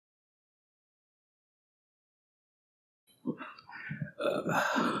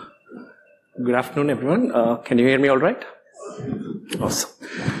Good afternoon, everyone. Can you hear me all right? Awesome.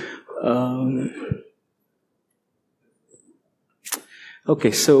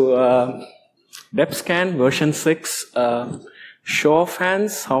 Okay, so Dep-scan version 6. Show of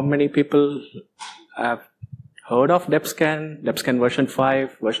hands, how many people have heard of Dep-scan? Dep-scan version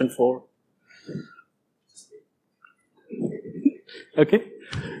 5, version 4? Okay.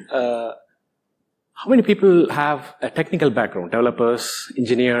 How many people have a technical background? Developers,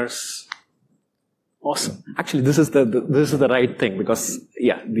 engineers? Awesome. Actually, this is the right thing because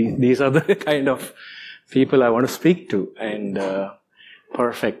these are the kind of people I want to speak to, and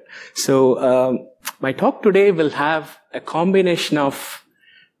perfect. So my talk today will have a combination of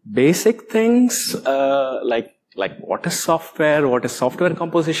basic things like what is software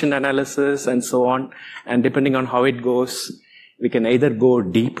composition analysis, and so on. And depending on how it goes, we can either go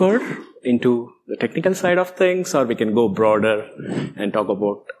deeper into the technical side of things, or we can go broader and talk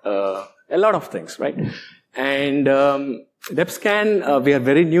about a lot of things, right? And Dep-scan, we are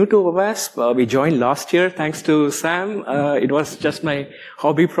very new to OWASP. We joined last year thanks to Sam. It was just my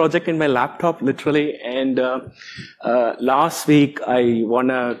hobby project in my laptop, literally. And last week, I won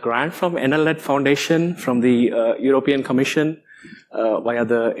a grant from NLNet Foundation from the European Commission via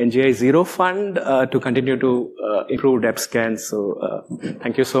the NGI Zero Fund to continue to improve Dep-scan. So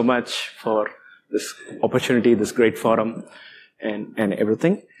thank you so much for this opportunity, this great forum, and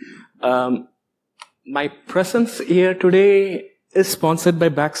everything. My presence here today is sponsored by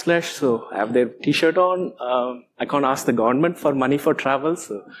Backslash, so I have their t-shirt on. I can't ask the government for money for travel,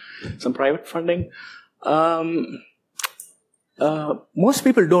 so some private funding. Most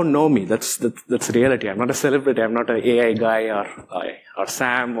people don't know me. That's reality. I'm not a celebrity. I'm not an AI guy or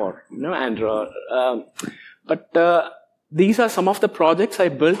Sam or Andrew. But these are some of the projects I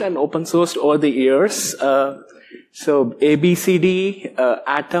built and open sourced over the years. So ABCD,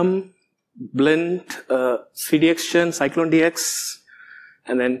 Atom, Blint, CDXGen, Cyclone DX,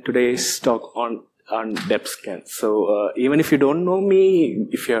 and then today's talk on Dep-scan. So even if you don't know me,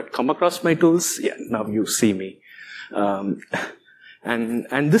 if you have come across my tools, now you see me. And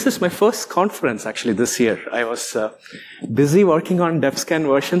this is my first conference actually this year. I was busy working on Dep-scan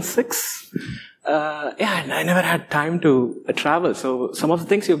version 6. And I never had time to travel. So some of the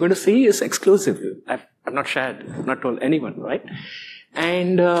things you're going to see is exclusive. I've not shared, I've not told anyone, right?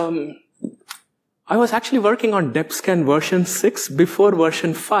 And I was actually working on Dep-scan version 6 before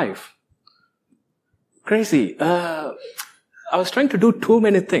version 5. Crazy. I was trying to do too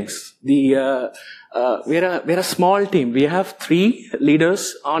many things. We're a small team. We have 3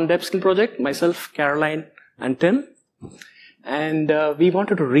 leaders on Dep-scan project, myself, Caroline, and Tim. And we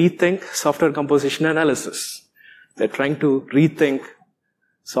wanted to rethink software composition analysis. They're trying to rethink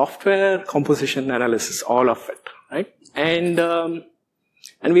software composition analysis, all of it, right?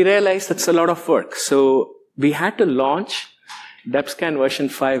 And we realized that's a lot of work. So we had to launch Dep-scan version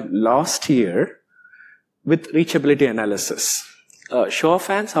 5 last year with reachability analysis. Show of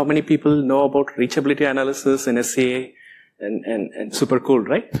hands, how many people know about reachability analysis in SCA? And super cool,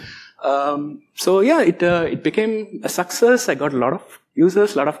 right? So it became a success. I got a lot of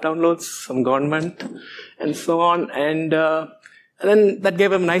users, a lot of downloads, some government, and so on. And then that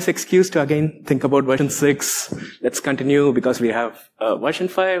gave them a nice excuse to again think about version 6. Let's continue because we have version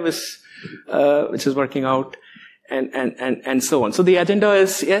 5 which is working out, and so on. So the agenda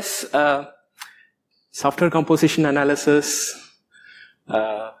is software composition analysis.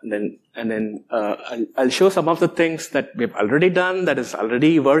 Then I'll show some of the things that we've already done, that is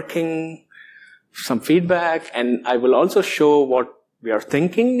already working, some feedback, and I will also show what we are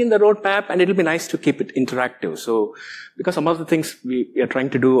thinking in the roadmap, and it'll be nice to keep it interactive. So, because some of the things we are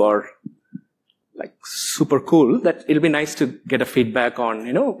trying to do are like super cool, that it'll be nice to get a feedback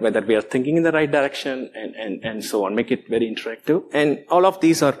on, whether we are thinking in the right direction, and so on, make it very interactive. And all of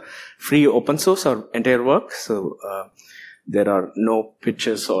these are free open source or entire work, so there are no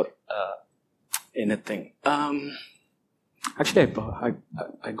pitches or anything. Actually,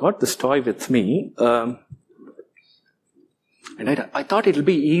 I got this toy with me, and I thought it'll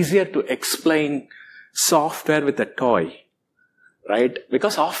be easier to explain software with a toy, right?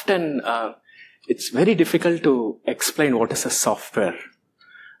 Because often it's very difficult to explain what is a software.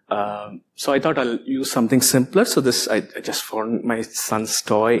 So I thought I'll use something simpler. So I just found my son's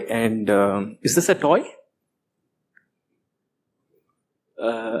toy, and is this a toy?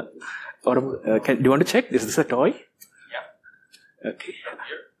 Do you want to check? Is this a toy? Yeah. Okay.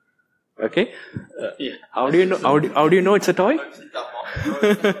 Okay. Yeah. How do you know? How do you know it's a toy? It's not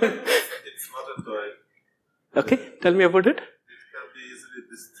a toy. Okay. Tell me about it. It can be easily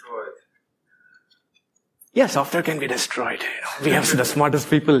destroyed. Yeah, software can be destroyed. We have the smartest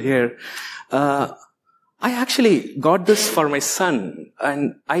people here. I actually got this for my son,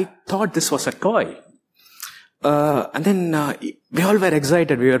 and I thought this was a toy. And then we all were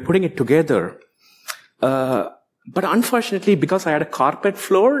excited. We were putting it together. But unfortunately, because I had a carpet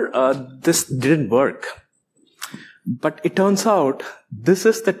floor, this didn't work. But it turns out, this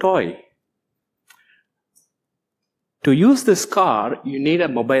is the toy. To use this car, you need a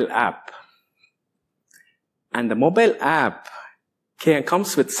mobile app. And the mobile app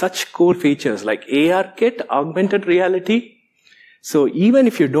comes with such cool features like AR kit, augmented reality. So even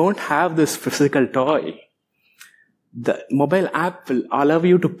if you don't have this physical toy, the mobile app will allow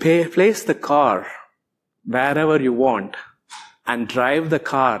you to place the car wherever you want and drive the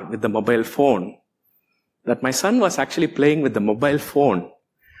car with the mobile phone. That my son was actually playing with the mobile phone,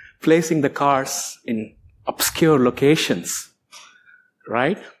 placing the cars in obscure locations,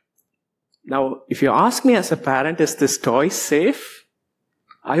 right? Now, if you ask me as a parent, is this toy safe?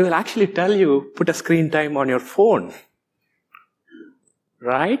 I will actually tell you, put a screen time on your phone,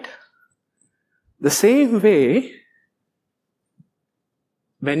 right? The same way,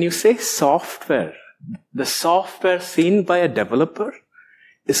 when you say software, the software seen by a developer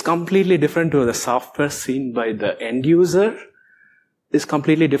is completely different to the software seen by the end user, is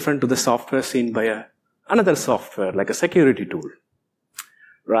completely different to the software seen by another software, like a security tool,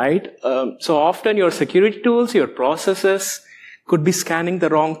 right? So often your security tools, your processes could be scanning the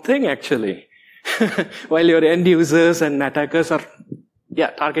wrong thing, actually, while your end users and attackers are,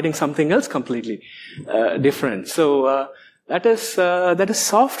 targeting something else completely different. So that is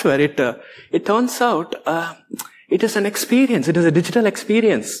software. It turns out it is an experience. It is a digital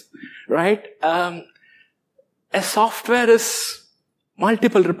experience, right? A software is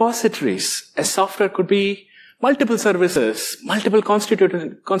multiple repositories. A software could be multiple services, multiple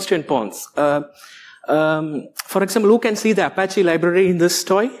constituent points. For example, who can see the Apache library in this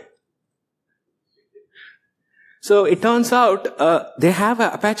toy? So it turns out they have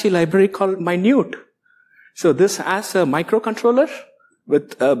an Apache library called Minute. So this has a microcontroller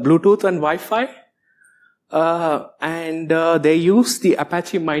with Bluetooth and Wi-Fi. And they use the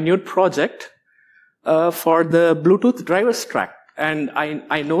Apache Minute project for the Bluetooth drivers track. And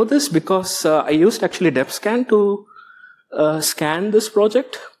I know this because I used actually Dep-scan to scan this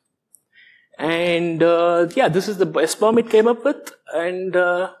project. And this is the SBOM it came up with. And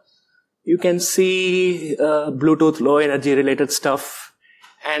you can see Bluetooth low energy related stuff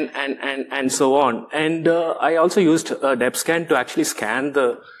and so on. And I also used Dep-scan to actually scan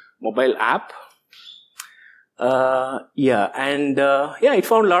the mobile app. It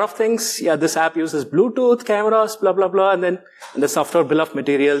found a lot of things. Yeah, this app uses Bluetooth, cameras, blah, blah, blah, and then the software bill of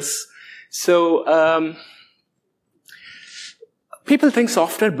materials. So, people think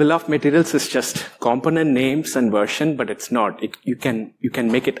software bill of materials is just component names and version, but it's not. You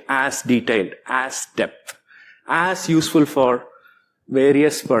can make it as detailed, as depth, as useful for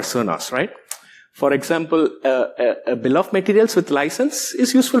various personas, right? For example, a bill of materials with license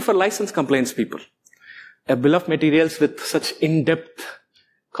is useful for license complaints people. A bill of materials with such in-depth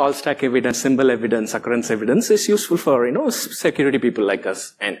call stack evidence, symbol evidence, occurrence evidence is useful for, security people like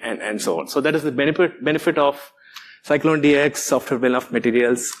us and so on. So that is the benefit of Cyclone DX, software bill of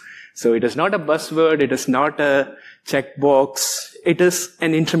materials. So it is not a buzzword. It is not a checkbox. It is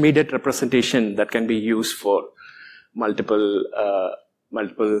an intermediate representation that can be used for multiple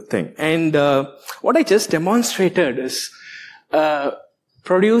things. And what I just demonstrated is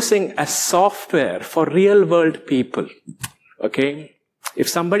producing a software for real-world people. Okay? If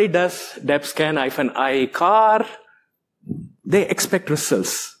somebody does Dep-scan-I car, they expect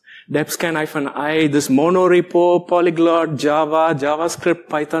results. Dep-scan-I, this monorepo, polyglot, Java, JavaScript,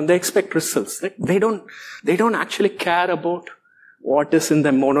 Python, they expect results. They don't actually care about what is in the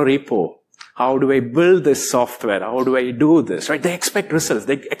monorepo. How do I build this software? How do I do this? Right? They expect results.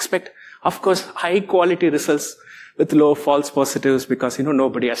 They expect, of course, high quality results with low false positives because,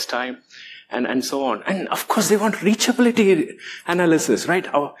 nobody has time and so on. And of course, they want reachability analysis, right?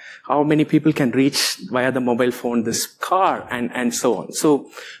 How many people can reach via the mobile phone this car and so on.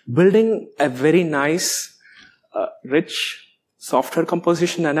 So building a very nice, rich software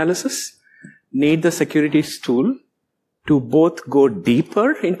composition analysis need the securities tool to both go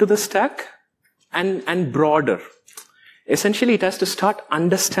deeper into the stack and broader. Essentially, it has to start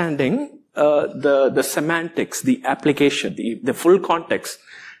understanding the semantics, the application, the full context,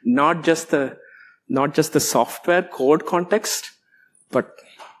 not just the software code context, but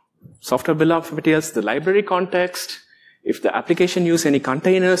software bill of materials, the library context. If the application use any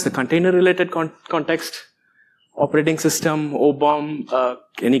containers, the container related context, operating system, OBOM,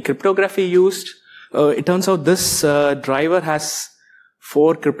 any cryptography used, It turns out this driver has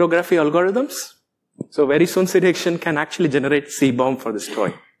 4 cryptography algorithms. So very soon CD-action can actually generate C-bomb for this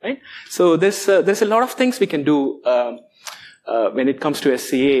toy, right? So there's a lot of things we can do when it comes to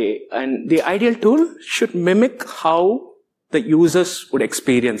SCA, and the ideal tool should mimic how the users would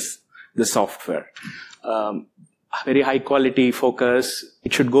experience the software. Very high quality focus.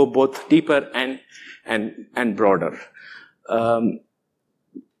 It should go both deeper and broader.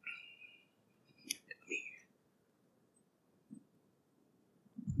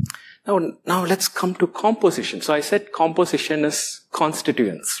 Now let's come to composition. So I said composition is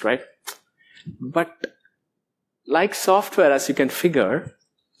constituents, right? But like software, as you can figure,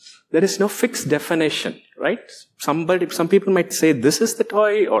 there is no fixed definition, right? Some people might say this is the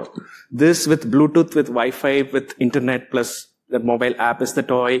toy, or this with Bluetooth, with Wi-Fi, with internet plus the mobile app is the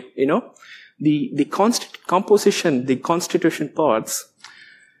toy, you know? The composition, the constitution parts,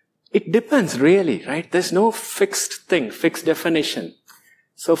 it depends really, right? There's no fixed thing, fixed definition.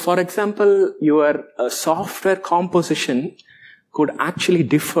 So for example, your software composition could actually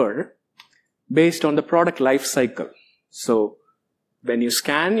differ based on the product life cycle. So when you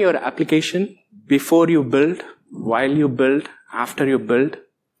scan your application before you build, while you build, after you build,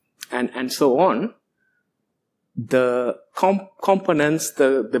 and so on, the components,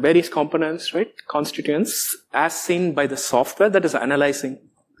 the various components, right, constituents, as seen by the software that is analyzing,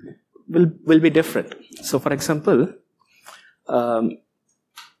 will be different. So for example,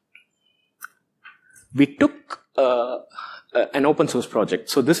 we took an open source project.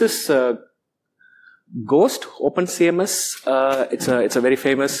 So this is Ghost OpenCMS. It's a very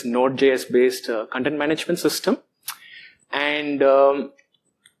famous Node.js based content management system, and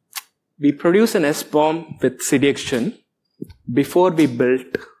we produce an SBOM with CD-action before we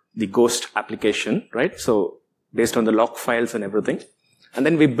built the Ghost application, right? So based on the log files and everything, and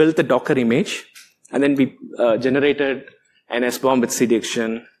then we built the Docker image, and then we generated an SBOM with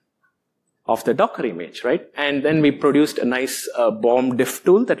CD-action of the Docker image, right? And then we produced a nice BOM diff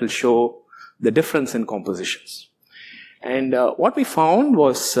tool that will show the difference in compositions. And what we found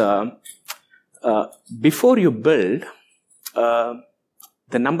was before you build,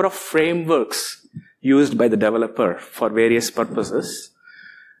 the number of frameworks used by the developer for various purposes,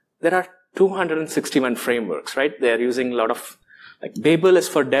 there are 261 frameworks, right? They are using a lot of, like Babel is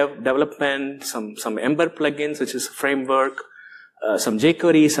for development, some Ember plugins, which is a framework, some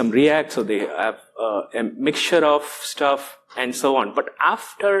jQuery, some React, so they have a mixture of stuff and so on. But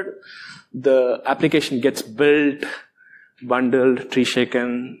after the application gets built, bundled, tree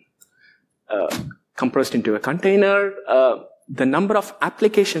shaken, compressed into a container, the number of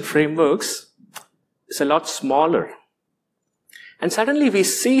application frameworks is a lot smaller. And suddenly we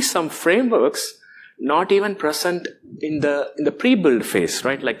see some frameworks not even present in the pre-build phase,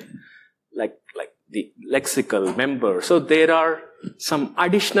 right? Like the lexical member. So there are some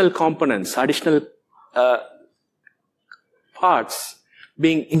additional components, additional parts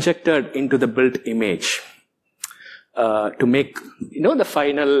being injected into the built image to make, the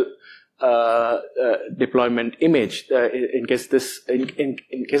final deployment image. In case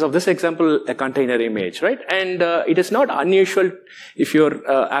of this example, a container image, right? And it is not unusual if your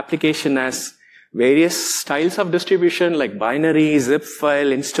application has various styles of distribution like binary, zip file,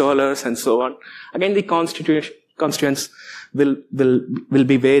 installers, and so on. Again, the constituents will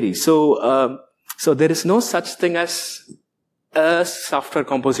be vary. So there is no such thing as a software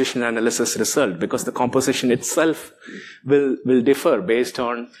composition analysis result, because the composition itself will differ based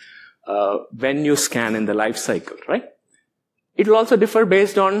on when you scan in the life cycle, right? It will also differ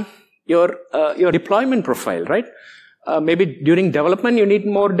based on your deployment profile, right? Maybe during development, you need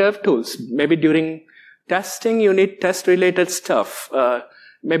more dev tools. Maybe during testing, you need test-related stuff.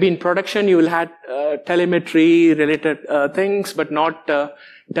 Maybe in production, you will have telemetry-related things, but not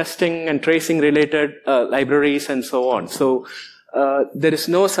testing and tracing-related libraries and so on. So there is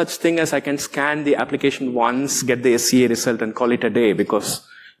no such thing as I can scan the application once, get the SCA result, and call it a day, because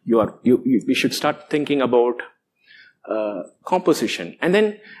we should start thinking about composition. And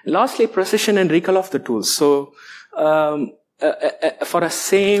then lastly, precision and recall of the tools. So for a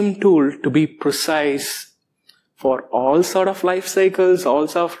same tool to be precise for all sort of life cycles, all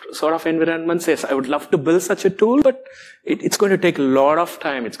sort of environments, yes, I would love to build such a tool, but it's going to take a lot of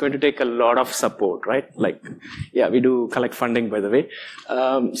time. It's going to take a lot of support, right? Like, yeah, we do collect funding, by the way.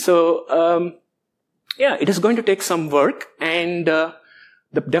 Yeah, it is going to take some work, and the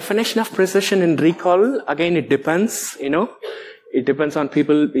definition of precision and recall, again, it depends, it depends on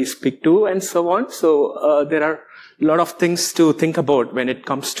people we speak to and so on. So there are a lot of things to think about when it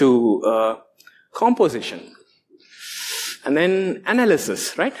comes to composition. And then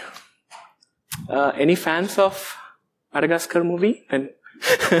analysis, right? Any fans of Madagascar movie? And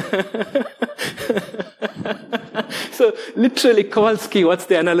so literally, Kowalski, what's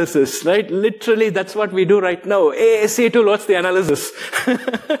the analysis, right? Literally, that's what we do right now. Hey, SCA tool, what's the analysis?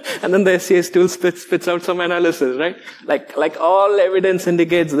 And then the SCA tool spits out some analysis, right? Like all evidence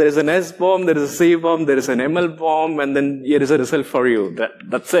indicates there is an S bomb, there is a C bomb, there is an ML bomb, and then here is a result for you.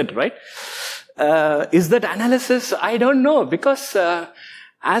 That's it, right? Is that analysis? I don't know, because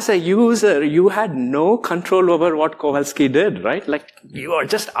as a user, you had no control over what Kowalski did, right? Like, you are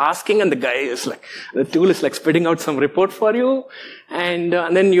just asking, and the tool is like spitting out some report for you, and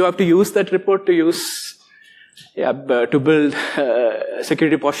then you have to use that report to to build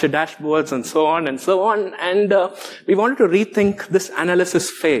security posture dashboards and so on and so on. And we wanted to rethink this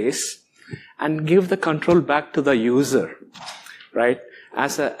analysis phase and give the control back to the user, right?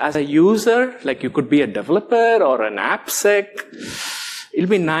 As a user, like you could be a developer or an AppSec. It'll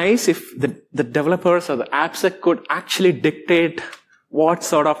be nice if the developers or the AppSec could actually dictate what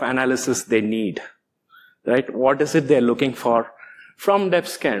sort of analysis they need, right? What is it they're looking for from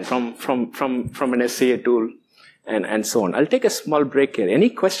Dep-scan, from an SCA tool, and so on. I'll take a small break here. Any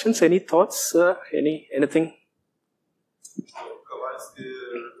questions? Any thoughts? Anything? Kowalski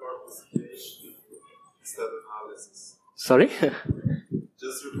report the situation instead of analysis. Sorry?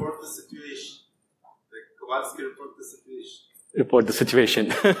 Just report the situation. Like Kowalski report the situation. Report the situation.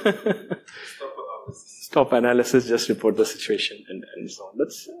 Stop analysis. Stop analysis, just report the situation and so on.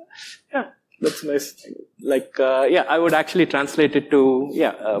 That's nice. Like, I would actually translate it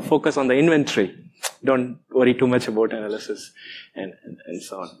to, focus on the inventory. Don't worry too much about analysis and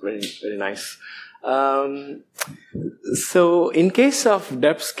so on. Very, very nice. So in case of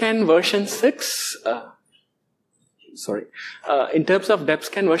Dep-scan version 6, in terms of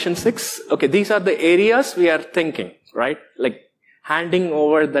Dep-scan version 6, okay, these are the areas we are thinking, right? Like handing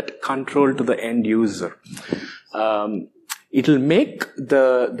over that control to the end user. It'll make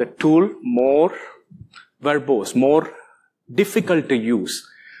the tool more verbose, more difficult to use.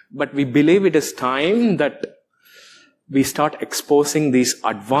 But we believe it is time that we start exposing these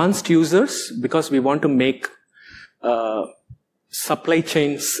advanced users, because we want to make supply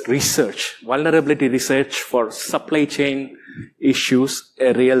chains research, vulnerability research for supply chain issues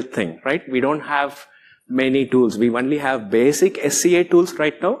a real thing, right? We don't have many tools. We only have basic SCA tools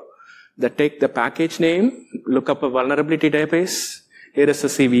right now that take the package name, look up a vulnerability database, here is a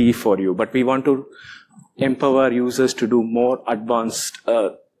CVE for you. But we want to empower users to do more advanced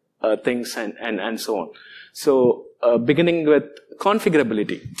things and so on. So beginning with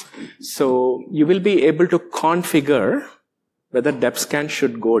configurability. So you will be able to configure whether Dep-scan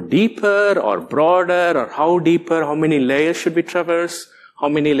should go deeper or broader, or how deeper, how many layers should we traverse, how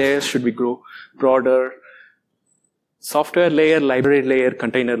many layers should we go broader, software layer, library layer,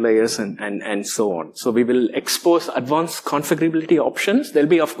 container layers, and so on. So we will expose advanced configurability options. There'll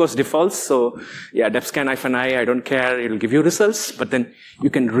be, of course, defaults. So yeah, Dep-scan-I, I don't care, it'll give you results, but then you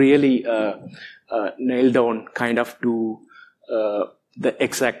can really nail down kind of to the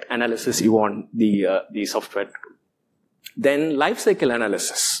exact analysis you want the software to do. Then lifecycle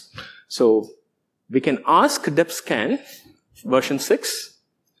analysis. So we can ask Dep-scan version 6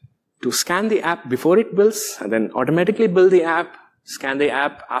 to scan the app before it builds, and then automatically build the app, scan the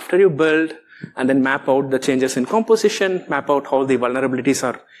app after you build, and then map out the changes in composition, map out how the vulnerabilities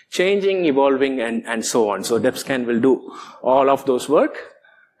are changing, evolving, and so on. So Dep-scan will do all of those work,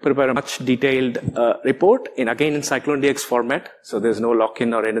 prepare a much detailed report in Cyclone DX format, so there's no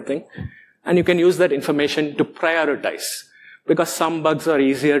lock-in or anything. And you can use that information to prioritize, because some bugs are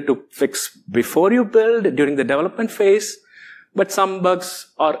easier to fix before you build, during the development phase, but some bugs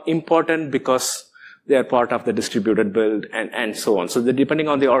are important because they are part of the distributed build and so on. So depending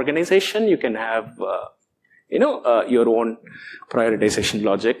on the organization, you can have, your own prioritization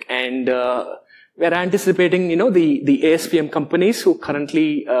logic. And we're anticipating, the ASPM companies who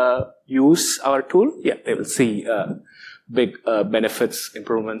currently use our tool, they will see big benefits,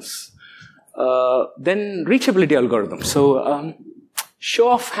 improvements. Then reachability algorithm. So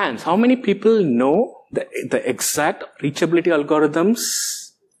show of hands, how many people know the exact reachability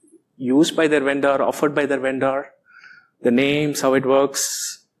algorithms used by their vendor, offered by their vendor, the names, how it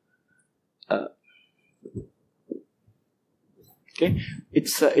works? Okay,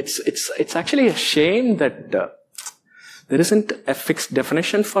 it's actually a shame that there isn't a fixed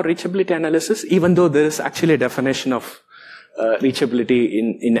definition for reachability analysis, even though there is actually a definition of reachability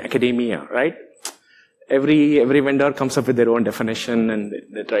in academia, right? Every vendor comes up with their own definition, and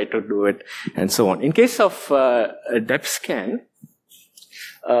they try to do it, and so on. In case of Dep-scan,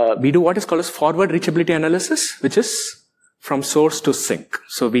 we do what is called as forward reachability analysis, which is from source to sink.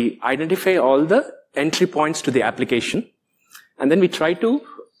 So we identify all the entry points to the application, and then we try to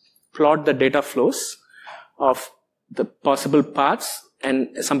plot the data flows of the possible paths and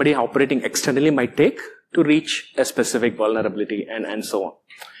somebody operating externally might take to reach a specific vulnerability and so on.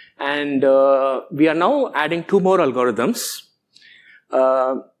 And we are now adding 2 more algorithms.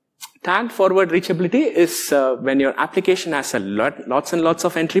 Tagged forward reachability is when your application has lots and lots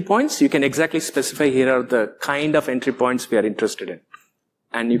of entry points, you can exactly specify here are the kind of entry points we are interested in.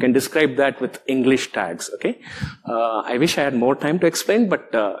 And you can describe that with English tags, okay? I wish I had more time to explain, but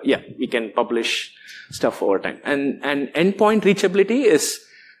yeah, we can publish stuff over time. And endpoint reachability is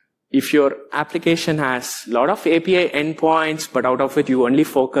if your application has a lot of API endpoints, but out of it you only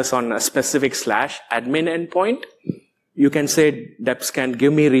focus on a specific /admin endpoint, you can say Dep-scan,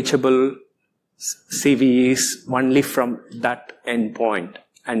 give me reachable CVEs only from that endpoint.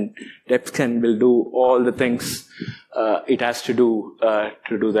 And Dep-scan will do all the things it has to do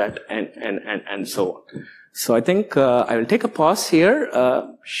that and so on. So I think I will take a pause here.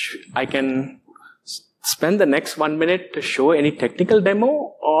 I can spend the next 1 minute to show any technical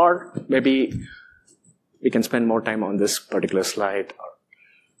demo, or maybe we can spend more time on this particular slide.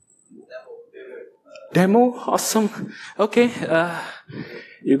 Demo, awesome. Okay,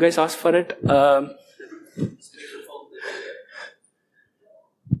 you guys asked for it.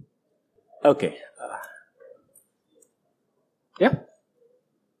 Okay. Yeah.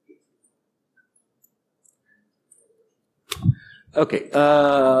 Okay.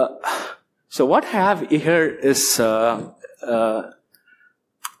 So what I have here is a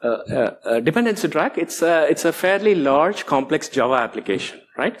dependency track. It's a fairly large, complex Java application,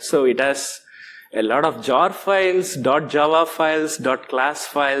 right? So it has a lot of jar files, .java files, .class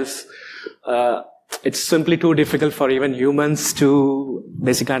files. It's simply too difficult for even humans to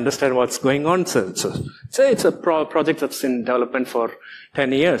basically understand what's going on. So it's a project that's in development for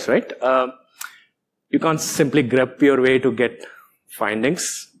 10 years, right? You can't simply grep your way to get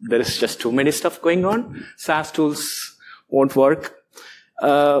findings. There is just too many stuff going on. SAS tools won't work.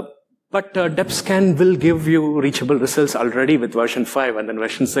 But Dep-scan will give you reachable results already with version 5, and then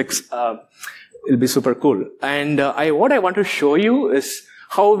version 6 will be super cool. And what I want to show you is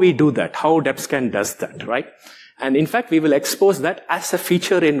how we do that, how Dep-scan does that, right? And in fact, we will expose that as a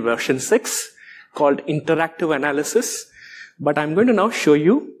feature in version 6 called interactive analysis. But I'm going to now show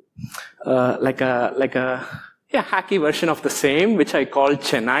you like a hacky version of the same, which I call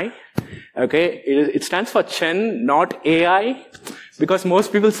Chennai. Okay, it stands for Chen, not AI, because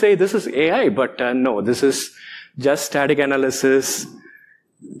most people say this is AI, but no, this is just static analysis.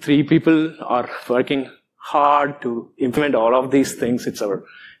 3 people are working hard to implement all of these things. It's our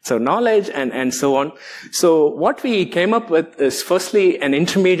knowledge and so on. So what we came up with is firstly an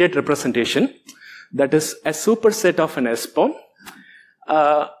intermediate representation that is a superset of an SPOM,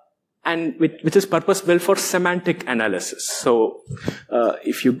 and which is purpose-built for semantic analysis. So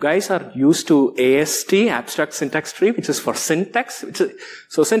if you guys are used to AST, abstract syntax tree, which is for syntax,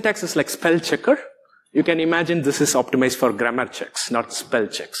 so syntax is like spell checker. You can imagine this is optimized for grammar checks, not spell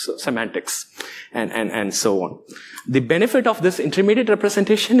checks, so semantics, and so on. The benefit of this intermediate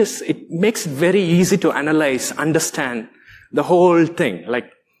representation is it makes it very easy to analyze, understand the whole thing, like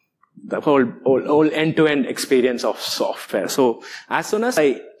the whole end-to-end experience of software. So as soon as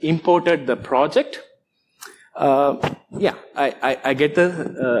I imported the project, I get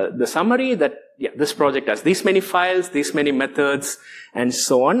the summary that this project has these many files, these many methods, and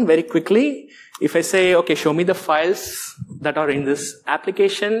so on very quickly. If I say, okay, show me the files that are in this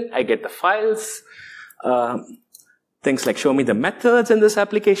application, I get the files. Things like show me the methods in this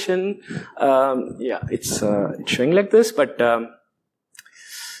application. It's showing like this, but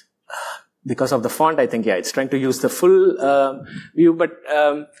because of the font, I think, it's trying to use the full view. But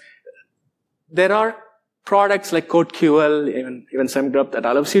there are products like CodeQL, even SemGrub that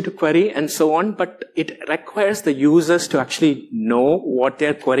allows you to query and so on, but it requires the users to actually know what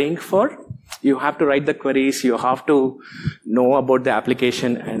they're querying for. You have to write the queries, you have to know about the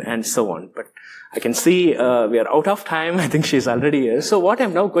application and so on. But I can see we are out of time. I think she's already here. So what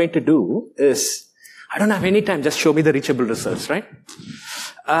I'm now going to do is, I don't have any time, just show me the reachable results, right?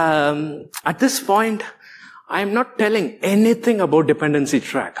 At this point, I'm not telling anything about dependency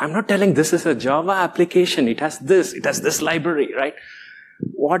track. I'm not telling this is a Java application. It has this library, right?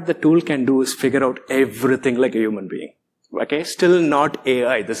 What the tool can do is figure out everything like a human being. Okay? Still not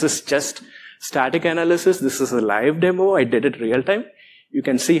AI. This is just static analysis. This is a live demo. I did it real time. You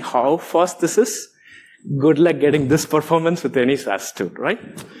can see how fast this is. Good luck getting this performance with any SAS tool, right?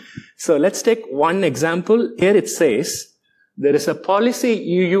 So let's take one example. Here it says, there is a policy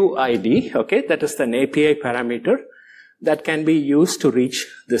UUID, okay, that is an API parameter that can be used to reach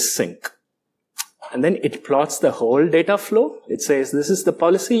this sink. And then it plots the whole data flow. It says, this is the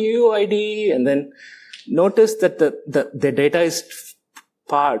policy UUID, and then notice that the data is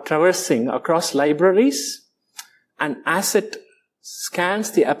traversing across libraries, and as it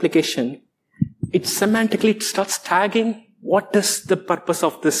scans the application, it semantically starts tagging what is the purpose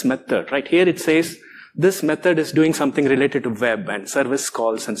of this method. Right here it says, this method is doing something related to web and service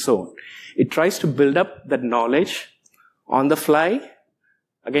calls and so on. It tries to build up that knowledge on the fly.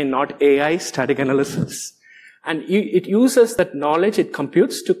 Again, not AI, static analysis. And it uses that knowledge it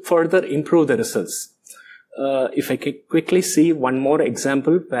computes to further improve the results. If I can quickly see one more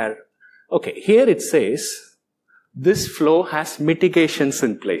example where, okay, here it says, this flow has mitigations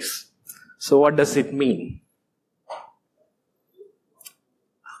in place. So what does it mean?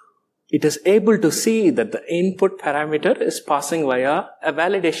 It is able to see that the input parameter is passing via a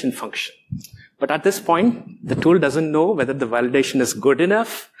validation function. But at this point, the tool doesn't know whether the validation is good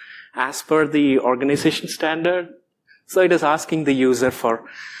enough as per the organization standard. So it is asking the user for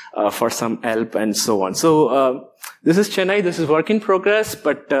some help and so on. So this is Chennai. This is work in progress,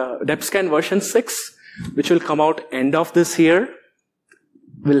 but Dep-scan version 6, which will come out end of this year,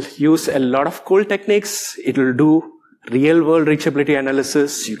 will use a lot of cool techniques. It will do real-world reachability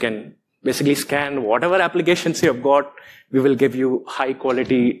analysis. You can basically scan whatever applications you have got. We will give you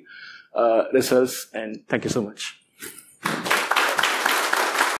high-quality results. And thank you so much.